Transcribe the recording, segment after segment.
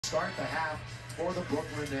start the half for the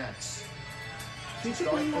Brooklyn Nets.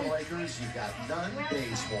 Starting for the Lakers, you've got Nunn,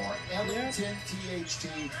 Bazemore, Ellington,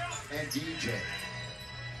 THT, and DJ.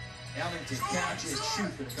 Ellington catch and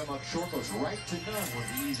shoot, going to come up short, goes right to Nunn, one of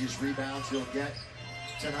the easiest rebounds he'll get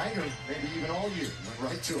tonight, or maybe even all year.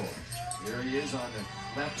 Went right to him. Here he is on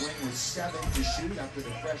the left wing with 7 to shoot after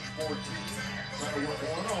the fresh 14. Trying to work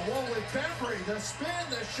on a wall with Bembry. The spin,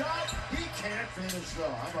 the shot. He can't finish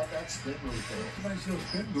though. How about that spin move there? Nice little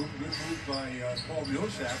spin move. Good move by Paul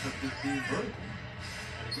Millsap with it being vertical.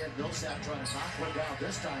 And again, Millsap trying to knock one down.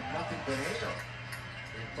 This time, nothing but air.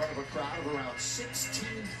 In front of a crowd of around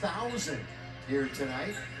 16,000 here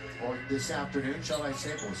tonight, or this afternoon, shall I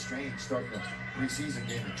say. Well, strange starting the preseason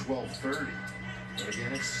game at 12:30. But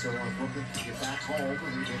again, it's so important to get back home.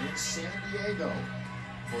 We've been in San Diego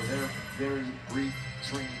for their very brief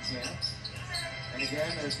training camp. And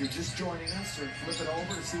again, if you're just joining us, or flip it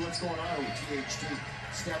over to see what's going on with THT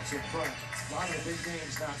steps in front. A lot of the big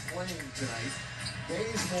names not playing tonight.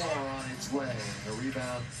 Bazemore on its way. The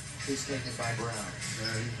rebound is taken by Brown.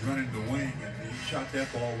 Yeah, he's running the wing, and he shot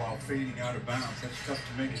that ball while fading out of bounds. That's tough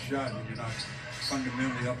to make a shot when you're not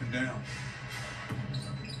fundamentally up and down.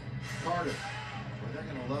 Carter, well, they're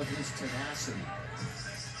going to love his tenacity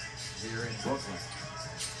here in Brooklyn.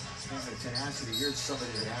 And the tenacity, here's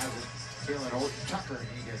somebody that has it. Kalen Tucker, and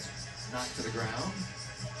he gets knocked to the ground,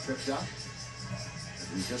 tripped up. As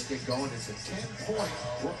we just get going, it's a 10-point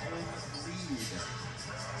Brooklyn lead.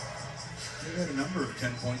 They've had a number of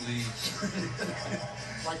 10-point leads.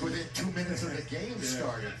 Like within 2 minutes of the game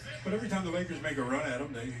started. But every time the Lakers make a run at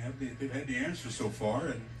them, they've had the answer so far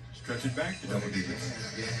and stretch it back to double digits.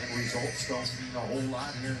 And results don't mean a whole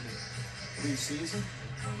lot here in the preseason.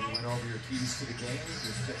 When you went over your keys to the game,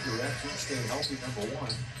 just get your reps in, stay healthy, number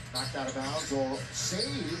one. Knocked out of bounds or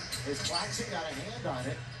save as Claxton got a hand on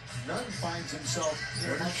it. Nunn finds himself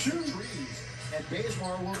in the trees. And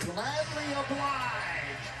Bazemore will gladly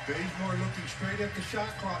oblige. Bazemore looking straight at the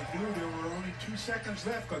shot clock. Knew there were only 2 seconds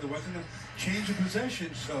left because there wasn't a change of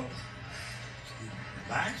possession. So he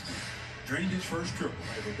relaxed and drained his first triple.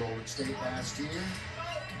 Right with Golden State last year.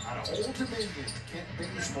 Out of Old Dominion, Kent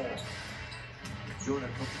Bazemore doing a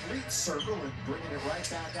complete circle and bringing it right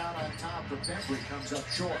back out on top. The Bembry comes up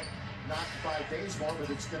short. Knocked by Bazemore, but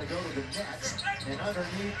it's going to go to the Nets. And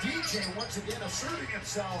underneath, DJ once again asserting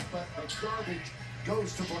himself, but the garbage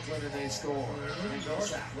goes to Brooklyn and they score. It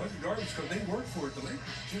wasn't garbage because they worked for it. The Lakers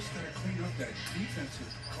just got to clean up that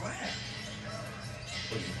defensive glass.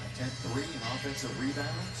 10-3 in offensive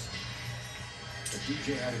rebounds. The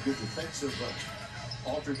DJ had a good defensive,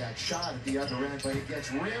 altered that shot at the other end, but it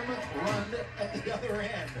gets rim run at the other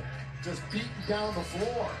end. Just beaten down the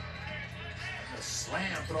floor. A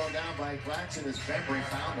slam thrown down by Claxton as Bembry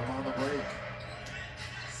found him on the break.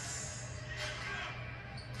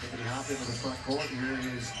 Tippity hop into the front court. Here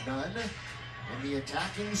is Nunn in the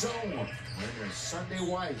attacking zone. Wearing their Sunday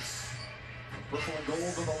whites. Purple and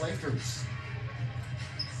gold of the Lakers.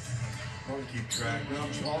 Probably keep track.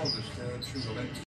 All of this through the Lakers.